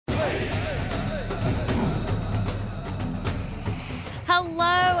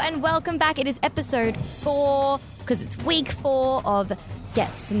Hello and welcome back. It is episode 4 because it's week 4 of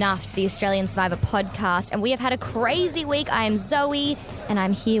Get Snuffed, the Australian Survivor podcast. And we have had a crazy week. I am Zoe and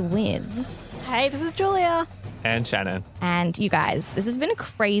I'm here with... Hey, this is Julia. And Shannon. And you guys, this has been a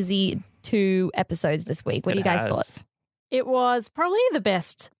crazy 2 episodes this week. What are you guys' thoughts? It was probably the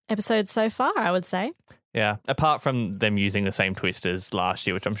best episode so far, I would say. Yeah, apart from them using the same twist as last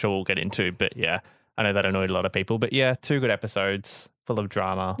year, which I'm sure we'll get into. But yeah, I know that annoyed a lot of people. But yeah, 2 good episodes full of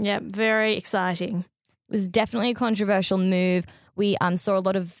drama. Yeah, very exciting. It was definitely a controversial move. We saw a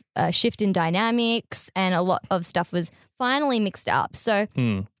lot of shift in dynamics and a lot of stuff was finally mixed up. So,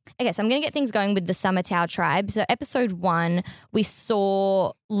 okay, so I'm going to get things going with the Summer Tau tribe. So episode 1, we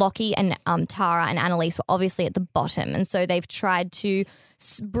saw Lockie and Tara and Annalise were obviously at the bottom. And so they've tried to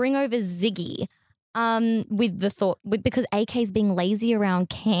bring over Ziggy with the thought, because AK's being lazy around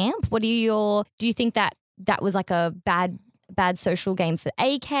camp. Do you think that was like a bad social game for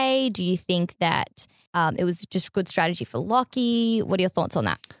AK? Do you think that it was just good strategy for Lockie? What are your thoughts on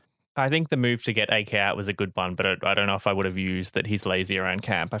that? I think the move to get AK out was a good one, but I don't know if I would have used that he's lazy around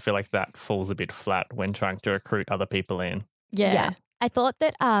camp. I feel like that falls a bit flat when trying to recruit other people in. Yeah. I thought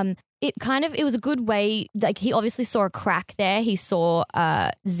that it was a good way. Like, he obviously saw a crack there. He saw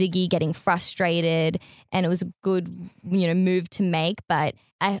Ziggy getting frustrated, and it was a good, move to make. But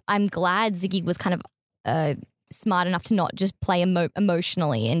I'm glad Ziggy was kind of smart enough to not just play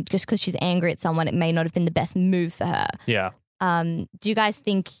emotionally, and just because she's angry at someone, it may not have been the best move for her. Yeah. Do you guys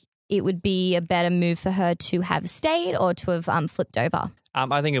think it would be a better move for her to have stayed or to have flipped over?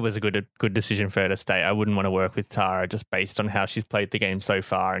 I think it was a good decision for her to stay. I wouldn't want to work with Tara just based on how she's played the game so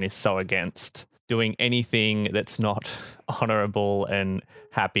far and is so against doing anything that's not honourable and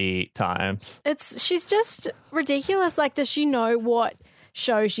happy times. She's just ridiculous. Like, does she know what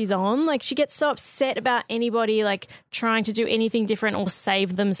show she's on? Like, she gets so upset about anybody like trying to do anything different or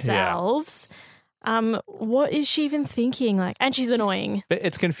save themselves. Yeah. What is she even thinking? Like, and she's annoying. But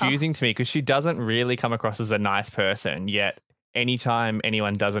it's confusing to me because she doesn't really come across as a nice person, yet anytime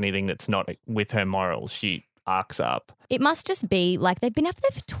anyone does anything that's not with her morals, she arcs up. It must just be like they've been up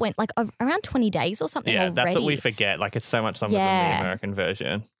there for around 20 days or something already. Yeah, that's what we forget. Like, it's so much longer than the American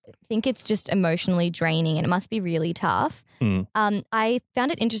version. I think it's just emotionally draining and it must be really tough. I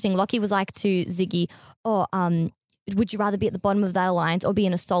found it interesting. Lockie was like to Ziggy, would you rather be at the bottom of that alliance or be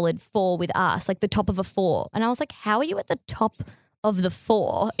in a solid 4 with us, like the top of a 4? And I was like, how are you at the top of the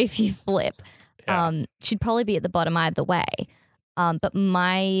 4 if you flip? Yeah. She'd probably be at the bottom either way. But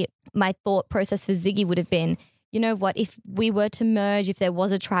my thought process for Ziggy would have been, you know what, if we were to merge, if there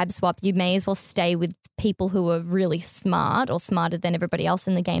was a tribe swap, you may as well stay with people who are really smart or smarter than everybody else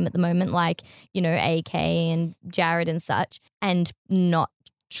in the game at the moment, like, AK and Jared and such, and not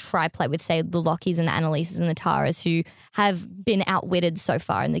try play with, say, the Lockies and the Annalises and the Taras who have been outwitted so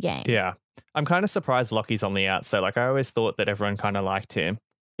far in the game. Yeah. I'm kind of surprised Lockie's on the out. So, like, I always thought that everyone kind of liked him,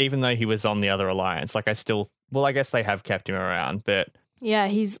 even though he was on the other alliance. Like, I guess they have kept him around, but... Yeah,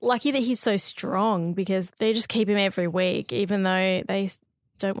 he's lucky that he's so strong because they just keep him every week, even though they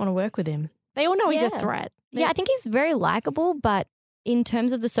don't want to work with him. They all know he's a threat. Yeah, I think he's very likable, but in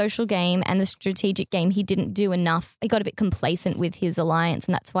terms of the social game and the strategic game, he didn't do enough. He got a bit complacent with his alliance,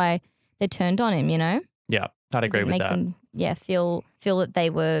 and that's why they turned on him, Yeah, I'd agree with that. Them, feel that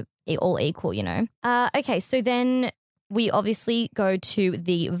they were all equal, Okay, so then we obviously go to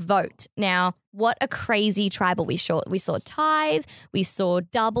the vote. Now, what a crazy tribal we saw. We saw ties, we saw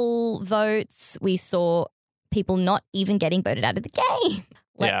double votes, we saw people not even getting voted out of the game.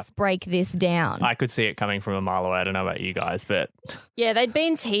 Let's break this down. I could see it coming from a mile away. I don't know about you guys, but... Yeah, they'd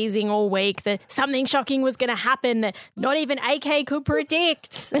been teasing all week that something shocking was going to happen that not even AK could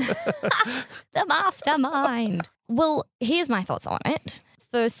predict. The mastermind. Well, here's my thoughts on it.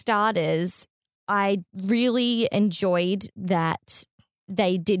 For starters, I really enjoyed that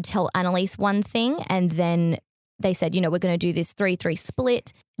they did tell Annalise one thing and then they said, we're going to do this 3-3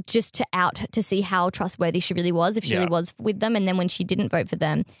 split just to see how trustworthy she really was, if she really was with them. And then when she didn't vote for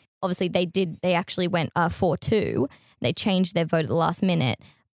them, obviously they actually went 4-2. They changed their vote at the last minute.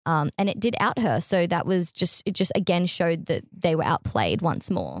 And it did out her. So it just again showed that they were outplayed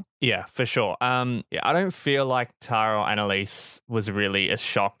once more. Yeah, for sure. I don't feel like Tara or Annalise was really a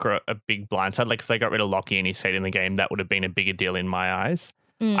shock or a big blindside. Like, if they got rid of Lockie and he stayed in the game, that would have been a bigger deal in my eyes.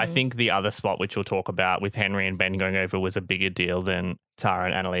 I think the other spot, which we'll talk about with Henry and Ben going over, was a bigger deal than Tara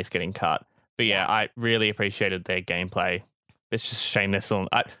and Annalise getting cut. But yeah, I really appreciated their gameplay. It's just a shame they're still...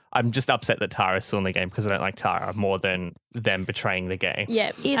 I'm just upset that Tara's still in the game because I don't like Tara more than them betraying the game.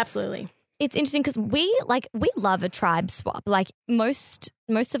 Yeah, absolutely. It's interesting because we love a tribe swap. Like most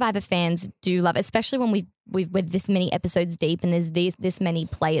Survivor fans do love it, especially when we're this many episodes deep and there's this many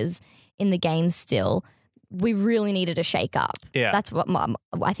players in the game still. We really needed a shake up. Yeah. That's what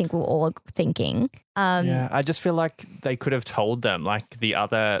I think we're all thinking. Yeah, I just feel like they could have told them, like the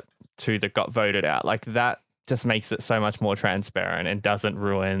other two that got voted out. Like that just makes it so much more transparent and doesn't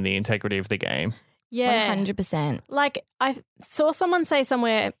ruin the integrity of the game. Yeah. 100%. Like I saw someone say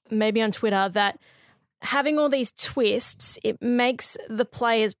somewhere, maybe on Twitter, that having all these twists, it makes the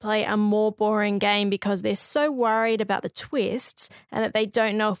players play a more boring game because they're so worried about the twists and that they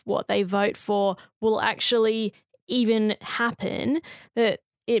don't know if what they vote for will actually even happen, that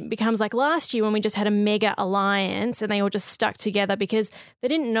it becomes like last year when we just had a mega alliance and they all just stuck together because they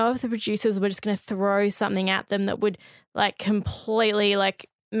didn't know if the producers were just going to throw something at them that would like completely like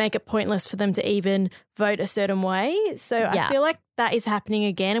make it pointless for them to even vote a certain way. So Yeah. I feel like that is happening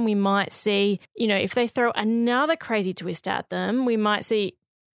again, and we might see, if they throw another crazy twist at them, we might see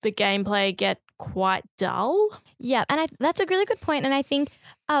the gameplay get quite dull. Yeah, and that's a really good point. And I think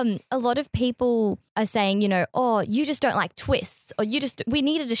a lot of people are saying, oh, you just don't like twists, or we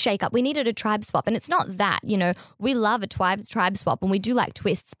needed a shake up, we needed a tribe swap. And it's not that, we love a tribe swap and we do like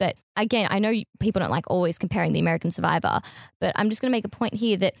twists. But again, I know people don't like always comparing the American Survivor, but I'm just going to make a point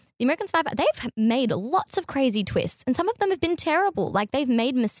here that the American Survivor, they've made lots of crazy twists and some of them have been terrible. Like they've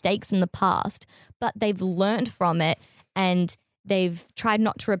made mistakes in the past, but they've learned from it and they've tried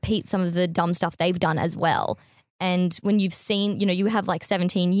not to repeat some of the dumb stuff they've done as well. And when you've seen, you have like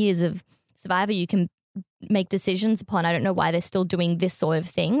 17 years of Survivor, you can make decisions upon. I don't know why they're still doing this sort of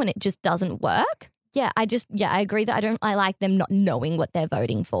thing when it just doesn't work. Yeah, I agree that I like them not knowing what they're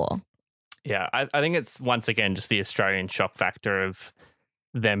voting for. Yeah, I think it's once again just the Australian shock factor of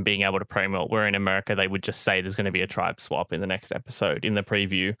them being able to promote. Where in America, they would just say there's going to be a tribe swap in the next episode in the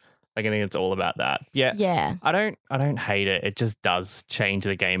preview. Like, I think it's all about that. Yeah. I don't hate it. It just does change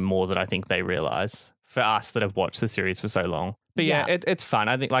the game more than I think they realize for us that have watched the series for so long. But yeah. It's fun.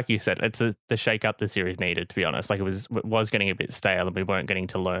 I think, like you said, it's the shake up the series needed, to be honest. Like it was getting a bit stale and we weren't getting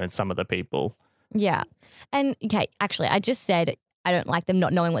to learn some of the people. Yeah. And okay, actually, I just said I don't like them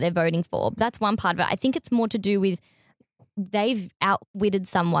not knowing what they're voting for. That's one part of it. I think it's more to do with they've outwitted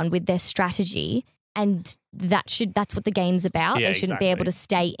someone with their strategy. And that's what the game's about. Yeah, they shouldn't be able to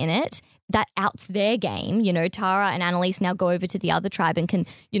stay in it. That outs their game. Tara and Annalise now go over to the other tribe and can,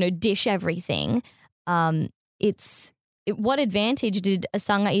 dish everything. What advantage did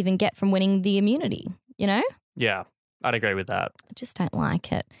Asanga even get from winning the immunity, Yeah, I'd agree with that. I just don't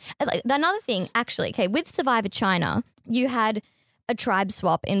like it. Another thing, actually, okay, with Survivor China, you had a tribe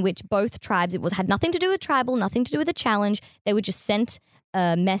swap in which both tribes, had nothing to do with tribal, nothing to do with the challenge. They were just sent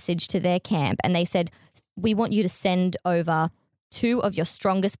a message to their camp and they said, we want you to send over 2 of your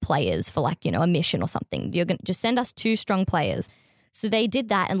strongest players for a mission or something. You're going to just send us 2 strong players. So they did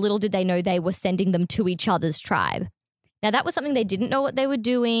that, and little did they know they were sending them to each other's tribe. Now, that was something they didn't know what they were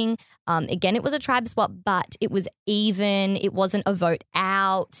doing. Again, it was a tribe swap, but it was even. It wasn't a vote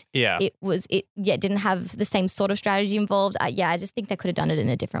out. Yeah. It didn't have the same sort of strategy involved. I just think they could have done it in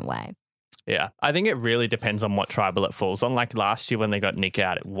a different way. Yeah, I think it really depends on what tribal it falls on. Like last year when they got Nick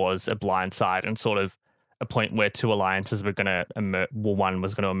out, it was a blindside and sort of a point where 2 alliances were going to one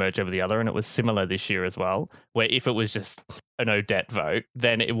was going to emerge over the other. And it was similar this year as well, where if it was just an Odette vote,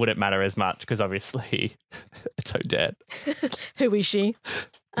 then it wouldn't matter as much because obviously it's Odette. Who is she?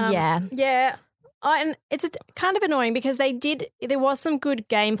 Yeah. Yeah. And it's kind of annoying because there was some good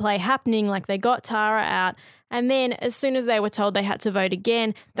gameplay happening. Like they got Tara out, and then as soon as they were told they had to vote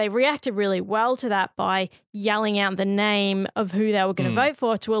again, they reacted really well to that by yelling out the name of who they were going to vote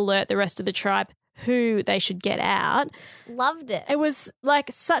for to alert the rest of the tribe who they should get out. Loved it. It was like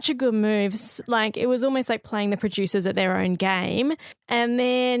such a good move. Like it was almost like playing the producers at their own game, and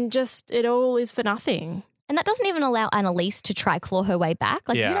then just it all is for nothing. And that doesn't even allow Annalise to try claw her way back.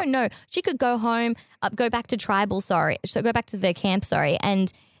 Like, you don't know. She could go home, go back to tribal, go back to their camp,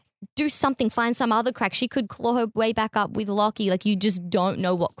 and do something, find some other crack. She could claw her way back up with Lockie. Like, you just don't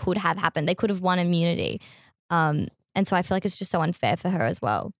know what could have happened. They could have won immunity. And so I feel like it's just so unfair for her as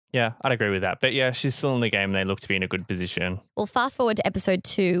well. Yeah, I'd agree with that. But yeah, she's still in the game and they look to be in a good position. Well, fast forward to episode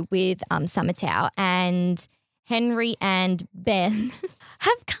 2 with Summertown, and Henry and Ben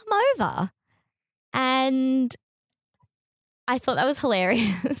have come over. And I thought that was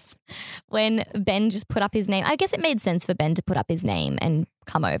hilarious when Ben just put up his name. I guess it made sense for Ben to put up his name and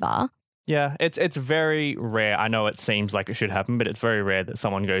come over. Yeah, it's very rare. I know it seems like it should happen, but it's very rare that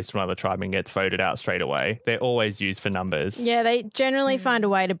someone goes to another tribe and gets voted out straight away. They're always used for numbers. Yeah, they generally find a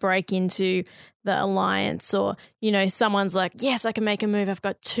way to break into the alliance, or, someone's like, yes, I can make a move. I've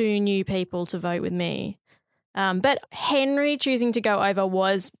got 2 new people to vote with me. But Henry choosing to go over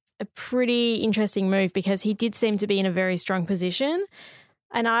was a pretty interesting move because he did seem to be in a very strong position.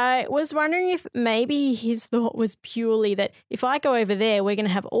 And I was wondering if maybe his thought was purely that if I go over there, we're going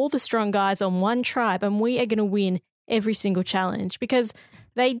to have all the strong guys on one tribe and we are going to win every single challenge, because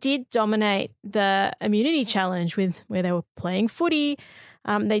they did dominate the immunity challenge where they were playing footy.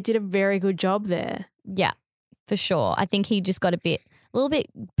 They did a very good job there. Yeah, for sure. I think he just got a little bit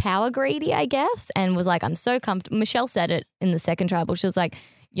power greedy, I guess, and was like, I'm so comfortable. Michelle said it in the second tribal. She was like,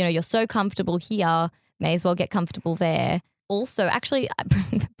 you're so comfortable here, may as well get comfortable there. Also, actually,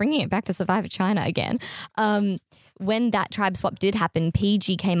 bringing it back to Survivor China again, when that tribe swap did happen,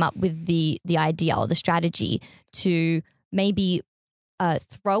 PG came up with the idea or the strategy to maybe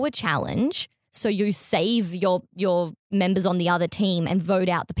throw a challenge so you save your members on the other team and vote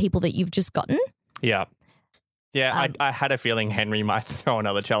out the people that you've just gotten. Yeah. Yeah, I had a feeling Henry might throw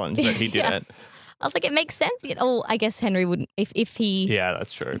another challenge, but he didn't. I was like, it makes sense. I guess Henry wouldn't if he. Yeah,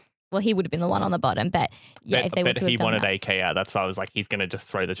 that's true. Well, he would have been the one on the bottom, but if they were to have done wanted that. AK out. That's why I was like, he's going to just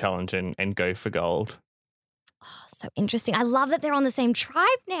throw the challenge and go for gold. Oh, so interesting. I love that they're on the same tribe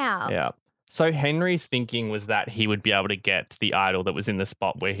now. Yeah. So Henry's thinking was that he would be able to get the idol that was in the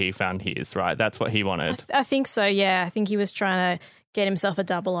spot where he found his, right? That's what he wanted. I think so, yeah. I think he was trying to get himself a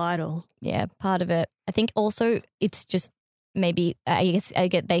double idol. Yeah, part of it. I think also it's just maybe, I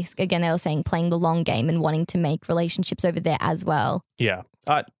get they were saying playing the long game and wanting to make relationships over there as well. Yeah.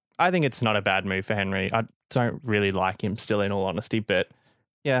 I think it's not a bad move for Henry. I don't really like him still, in all honesty, but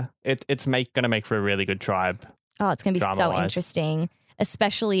yeah, it's going to make for a really good tribe. Oh, it's going to be so interesting,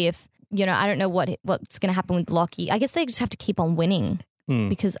 especially if, I don't know what's going to happen with Lockie. I guess they just have to keep on winning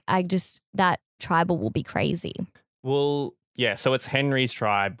because that tribal will be crazy. Well, yeah, so it's Henry's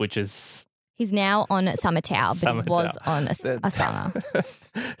tribe, which is... He's now on Summertown, but he was on Asanga.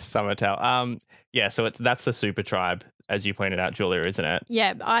 Summertown. Yeah, so that's the super tribe, as you pointed out, Julia, isn't it?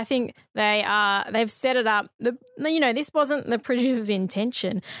 Yeah, I think they've set it up. This wasn't the producer's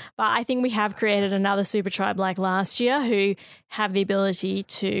intention, but I think we have created another super tribe like last year who have the ability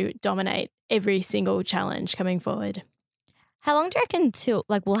to dominate every single challenge coming forward. How long do you reckon till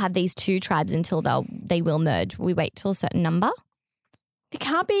we'll have these 2 tribes until they will merge? Will we wait till a certain number? It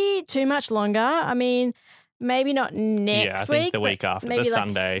can't be too much longer. I mean, maybe not next week. Yeah, I think the week after, the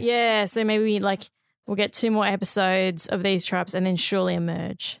Sunday. Yeah, so maybe we'll get 2 more episodes of these tribes and then surely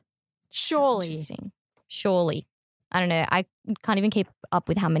emerge. Surely. Interesting. Surely. I don't know. I can't even keep up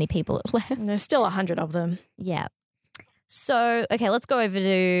with how many people are left. There's still 100 of them. Yeah. So, okay, let's go over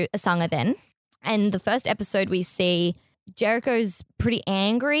to Asanga then. And the first episode we see Jericho's pretty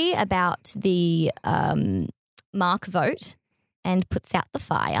angry about the Mark vote and puts out the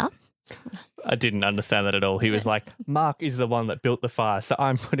fire. I didn't understand that at all. He was like, Mark is the one that built the fire, so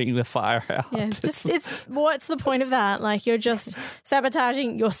I'm putting the fire out. Yeah, what's the point of that? You're just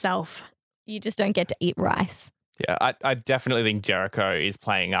sabotaging yourself. You just don't get to eat rice. Yeah, I definitely think Jericho is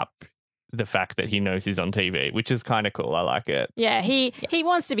playing up the fact that he knows he's on TV, which is kind of cool. I like it. Yeah, he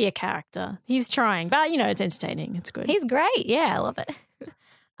wants to be a character. He's trying, but it's entertaining. It's good. He's great. Yeah, I love it.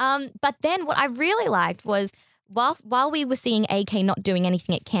 But then what I really liked was while we were seeing AK not doing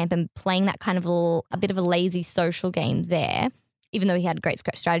anything at camp and playing that kind of a bit of a lazy social game there, even though he had a great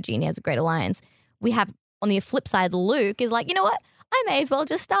strategy and he has a great alliance, we have on the flip side, Luke is like, you know what? I may as well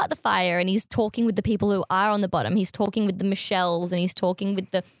just start the fire. And he's talking with the people who are on the bottom. He's talking with the Michelles and he's talking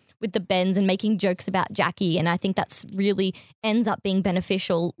with the Bens and making jokes about Jackie. And I think that's really ends up being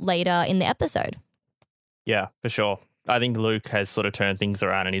beneficial later in the episode. Yeah, for sure. I think Luke has sort of turned things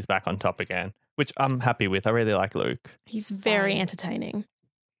around and he's back on top again, which I'm happy with. I really like Luke. He's very entertaining.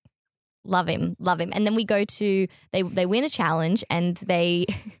 Love him. And then we go to, they win a challenge and they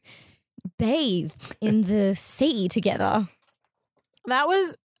bathe in the sea together. That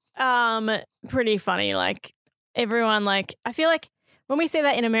was pretty funny. Everyone, I feel like when we see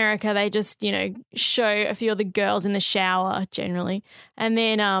that in America, they just, show a few of the girls in the shower generally and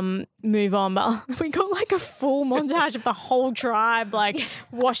then move on. But we got a full montage of the whole tribe,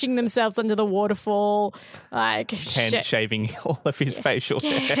 washing themselves under the waterfall. Kent shaving all of his facial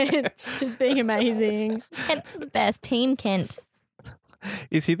hair. Kent just being amazing. Kent's the best. Team Kent.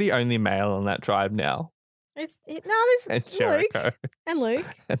 Is he the only male on that tribe now? There's and Jericho. Luke.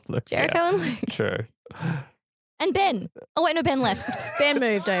 And Luke. Jericho and Luke. True. And Ben. Oh, wait, no, Ben left. Ben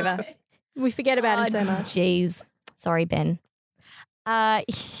moved over. We forget about him so much. Jeez. Sorry, Ben.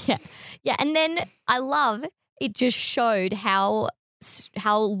 Yeah. Yeah, and then I love it just showed how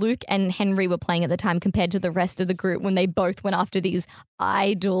Luke and Henry were playing at the time compared to the rest of the group when they both went after these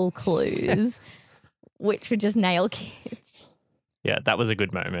idol clues, which were just nail kids. Yeah, that was a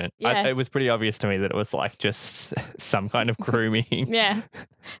good moment. Yeah. It was pretty obvious to me that it was like just some kind of grooming. Yeah.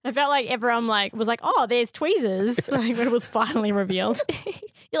 I felt like everyone was like, oh, there's tweezers. Like when it was finally revealed.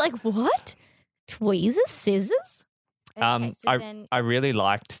 You're like, what? Tweezers? Scissors? Okay, I really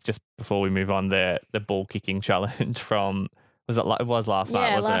liked, just before we move on, the ball kicking challenge from, it was last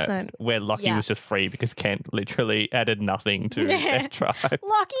night, wasn't last it? night. Where Lockie was just free because Kent literally added nothing to their tribe.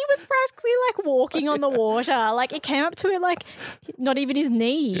 Lockie was practically like walking on the water. Like it came up to it like not even his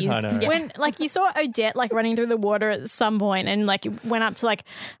knees. I know. When like you saw Odette like running through the water at some point and like it went up to like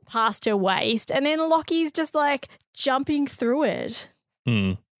past her waist, and then Lockie's just like jumping through it.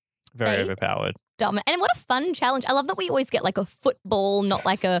 Very overpowered. Dominant. And what a fun challenge. I love that we always get like a football, not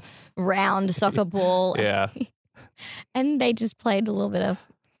like a round soccer ball. Yeah. And they just played a little bit of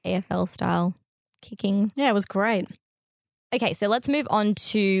AFL style kicking. Yeah, it was great. Okay, so let's move on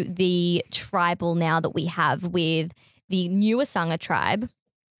to the tribal now that we have with the new Asanga tribe.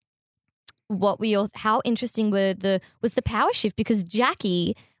 How interesting was the power shift, because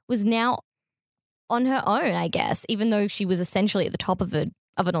Jackie was now on her own, I guess, even though she was essentially at the top of an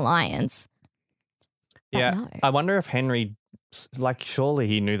alliance. Yeah, no. I wonder if Henry, like, surely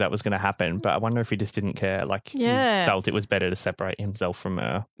he knew that was going to happen, but I wonder if he just didn't care. Like, he felt it was better to separate himself from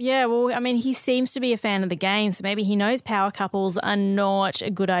her. Yeah, well, I mean, he seems to be a fan of the game, so maybe he knows power couples are not a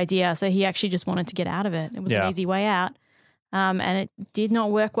good idea, so he actually just wanted to get out of it. It was an easy way out, and it did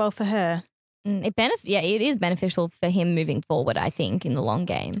not work well for her. It is beneficial for him moving forward, I think, in the long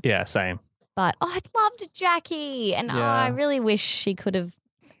game. Yeah, same. But, I loved Jackie, and I really wish she could have,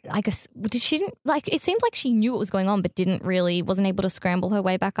 I guess, it seemed like she knew what was going on, but wasn't able to scramble her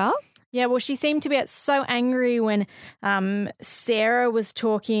way back up. Yeah, well, she seemed to be so angry when Sarah was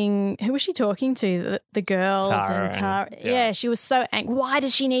talking. Who was she talking to? The girls and Tara. Yeah, she was so angry. Why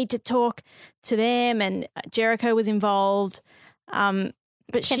does she need to talk to them? And Jericho was involved.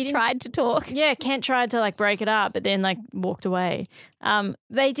 But Kent tried to talk. Yeah, Kent tried to like break it up, but then like walked away.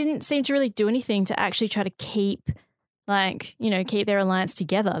 They didn't seem to really do anything to actually try to keep their alliance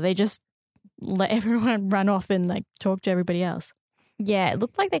together. They just let everyone run off and like talk to everybody else. Yeah, it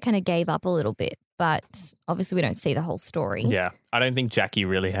looked like they kind of gave up a little bit, but obviously we don't see the whole story. Yeah, I don't think Jackie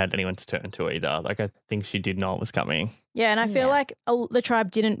really had anyone to turn to either. Like, I think she did know what was coming. Yeah, and I feel like the tribe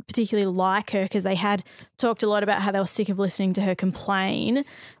didn't particularly like her because they had talked a lot about how they were sick of listening to her complain.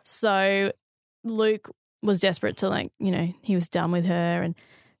 So Luke was desperate to he was done with her, and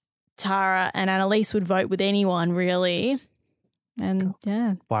Tara and Annalise would vote with anyone, really. And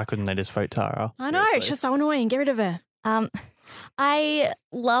why couldn't they just vote Tara? I know, it's just so annoying. Get rid of her. I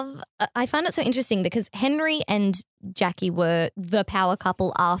find it so interesting because Henry and Jackie were the power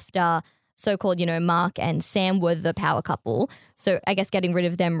couple after so-called, Mark and Sam were the power couple. So I guess getting rid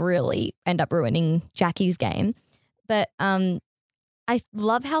of them really ended up ruining Jackie's game. But I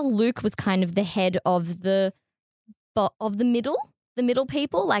love how Luke was kind of the head of the middle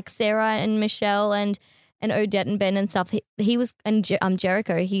people, like Sarah and Michelle and Odette and Ben and stuff. He was, and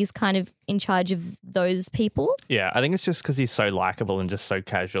Jericho, he's kind of in charge of those people. Yeah, I think it's just because he's so likable and just so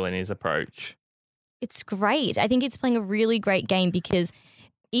casual in his approach. It's great. I think it's playing a really great game because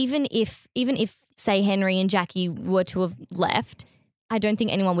even if say Henry and Jackie were to have left, I don't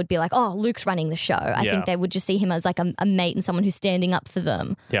think anyone would be like, oh, Luke's running the show. I think they would just see him as like a mate and someone who's standing up for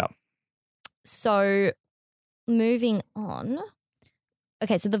them. Yeah. So moving on.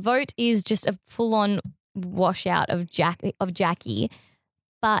 Okay, so the vote is just a full-on washout of Jackie,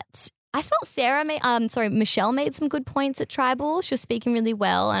 but I felt Michelle made some good points at Tribal. She was speaking really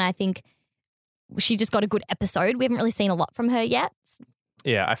well, and I think she just got a good episode. We haven't really seen a lot from her yet.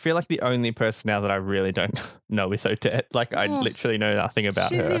 Yeah, I feel like the only person now that I really don't know is Odette. Like, I literally know nothing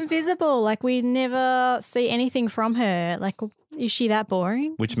about her. She's invisible. Like, we never see anything from her. Like, is she that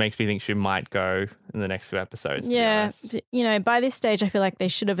boring? Which makes me think she might go in the next few episodes. Yeah. By this stage, I feel like they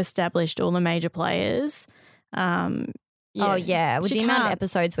should have established all the major players. Oh, yeah. With the amount of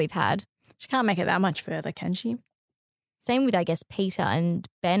episodes we've had. She can't make it that much further, can she? Same with, I guess, Peter and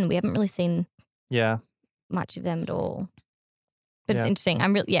Ben. We haven't really seen much of them at all. But it's interesting.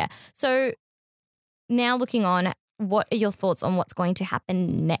 So now looking on, what are your thoughts on what's going to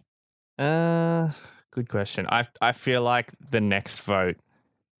happen next? Good question. I feel like the next vote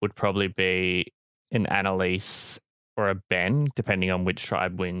would probably be an Annalise or a Ben, depending on which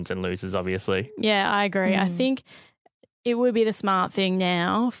tribe wins and loses, obviously. Yeah, I agree. I think it would be the smart thing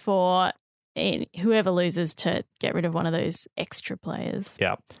now for whoever loses to get rid of one of those extra players.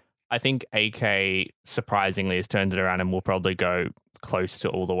 Yeah. I think AK surprisingly has turned it around and will probably go close to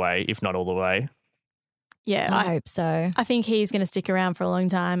all the way, if not all the way. Yeah, I hope so. I think he's going to stick around for a long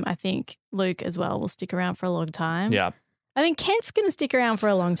time. I think Luke as well will stick around for a long time. Yeah. I think Kent's going to stick around for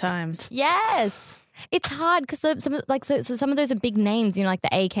a long time. Yes. It's hard because some of those are big names, like the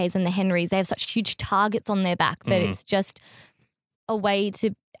AKs and the Henrys. They have such huge targets on their back, but it's just a way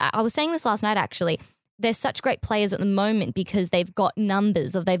to. I was saying this last night actually. They're such great players at the moment because they've got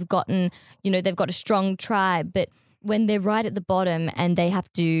numbers, or they've got a strong tribe. But when they're right at the bottom and they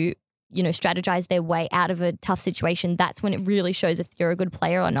have to, strategize their way out of a tough situation, that's when it really shows if you're a good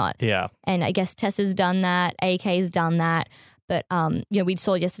player or not. Yeah. And I guess Tessa's done that, AK's done that. But, we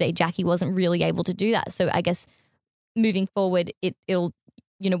saw yesterday Jackie wasn't really able to do that. So I guess moving forward, it'll,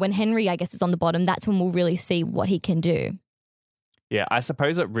 when Henry, I guess, is on the bottom, that's when we'll really see what he can do. Yeah, I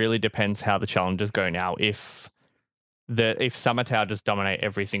suppose it really depends how the challenges go now. If Summertown just dominate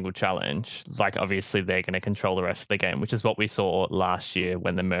every single challenge, like obviously they're going to control the rest of the game, which is what we saw last year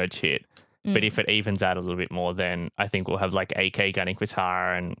when the merge hit. But if it evens out a little bit more, then I think we'll have like AK gunning for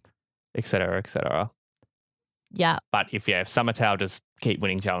Tara and et cetera, et cetera. Yeah. But if Summertown just keep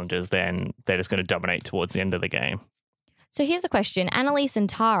winning challenges, then they're just going to dominate towards the end of the game. So here's a question. Annalise and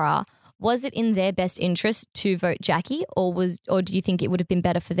Tara, was it in their best interest to vote Jackie, or do you think it would have been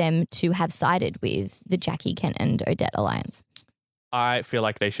better for them to have sided with the Jackie, Kent and Odette alliance? I feel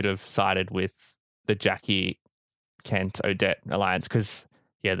like they should have sided with the Jackie, Kent, Odette alliance because,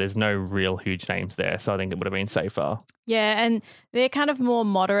 there's no real huge names there. So I think it would have been safer. Yeah, and they're kind of more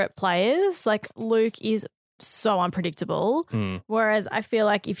moderate players. Like Luke is so unpredictable. Whereas I feel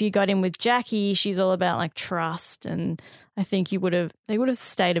like if you got in with Jackie, she's all about like trust, and I think they would have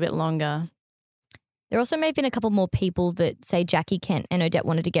stayed a bit longer. There also may have been a couple more people that say Jackie, Kent and Odette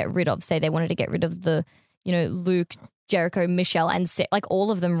wanted to get rid of. Say they wanted to get rid of the, Luke, Jericho, Michelle and like all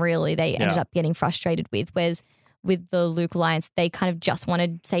of them really they ended up getting frustrated with. Whereas with the Luke alliance, they kind of just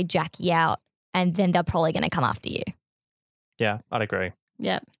wanted, say, Jackie out, and then they're probably going to come after you. Yeah, I'd agree.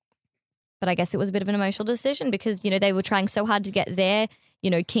 Yeah. But I guess it was a bit of an emotional decision because, they were trying so hard to get their,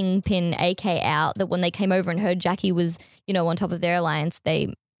 Kingpin AK out that when they came over and heard Jackie was, on top of their alliance,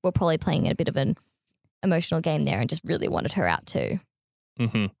 they were probably playing a bit of an emotional game there and just really wanted her out too.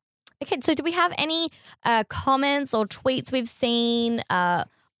 Mm-hmm. Okay, so do we have any comments or tweets we've seen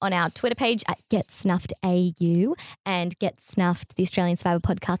on our Twitter page at GetSnuffedAU and Get Snuffed, the Australian Survivor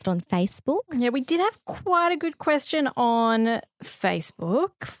podcast on Facebook? Yeah, we did have quite a good question on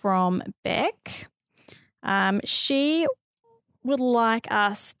Facebook from Beck. She would like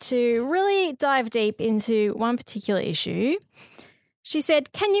us to really dive deep into one particular issue. She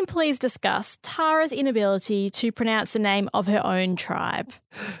said, can you please discuss Tara's inability to pronounce the name of her own tribe?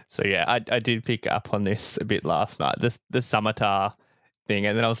 So, I did pick up on this a bit last night, the Summertar thing.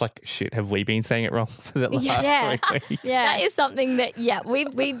 And then I was like, shit, have we been saying it wrong for the last 3 weeks? Yeah, that is something that,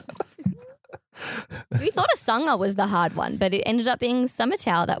 we thought Asanga was the hard one, but it ended up being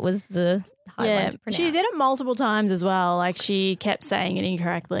Summertown that was the hard one to pronounce. She did it multiple times as well. Like she kept saying it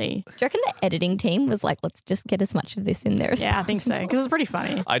incorrectly. Do you reckon the editing team was like, let's just get as much of this in there as possible? I think so, because it's pretty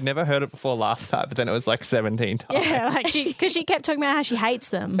funny. I'd never heard it before last time, but then it was like 17 times. Yeah, like because she kept talking about how she hates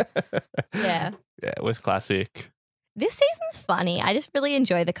them. Yeah. Yeah, it was classic. This season's funny. I just really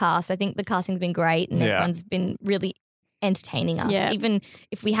enjoy the cast. I think the casting's been great and everyone's been really entertaining us. Yeah. Even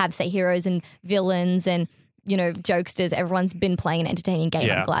if we have, say, heroes and villains and, jokesters, everyone's been playing an entertaining game.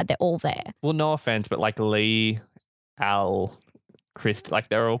 Yeah. I'm glad they're all there. Well, no offense, but like Lee, Al, Chris, like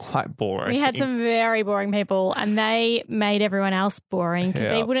they're all quite boring. We had some very boring people and they made everyone else boring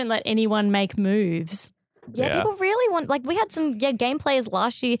because they wouldn't let anyone make moves. Yeah, people really want, like we had some game players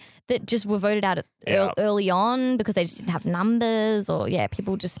last year that just were voted out early on because they just didn't have numbers or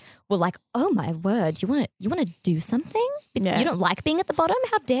people just were like, oh my word, you want to do something? But you don't like being at the bottom?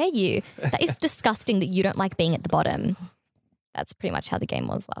 How dare you? That is disgusting that you don't like being at the bottom. That's pretty much how the game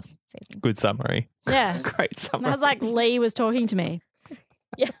was last season. Good summary. Yeah. Great summary. That was like Lee was talking to me.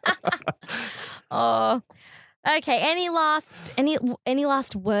 Yeah. Oh. Okay, any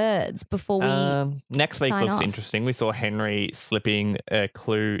last words before we next week sign looks off? interesting. We saw Henry slipping a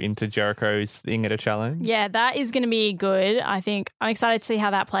clue into Jericho's thing at a challenge. Yeah, that is going to be good. I think I'm excited to see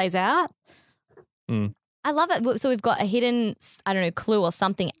how that plays out. I love it. So we've got a hidden, clue or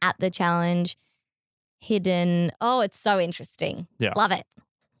something at the challenge. Hidden. Oh, it's so interesting. Yeah. Love it.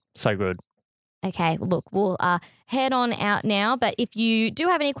 So good. Okay, look, we'll head on out now. But if you do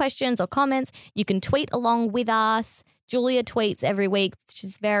have any questions or comments, you can tweet along with us. Julia tweets every week.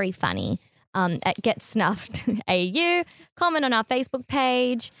 She's very funny at GetSnuffedAU. Comment on our Facebook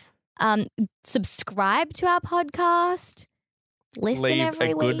page. Subscribe to our podcast. Listen Leave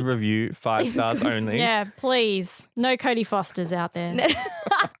every a week. good review, 5 stars only. Yeah, please. No Cody Fosters out there.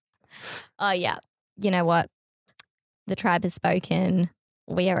 Oh, yeah. You know what? The tribe has spoken.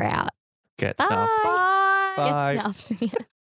 We are out. Get Bye. snuffed. Bye. Bye. Get snuffed.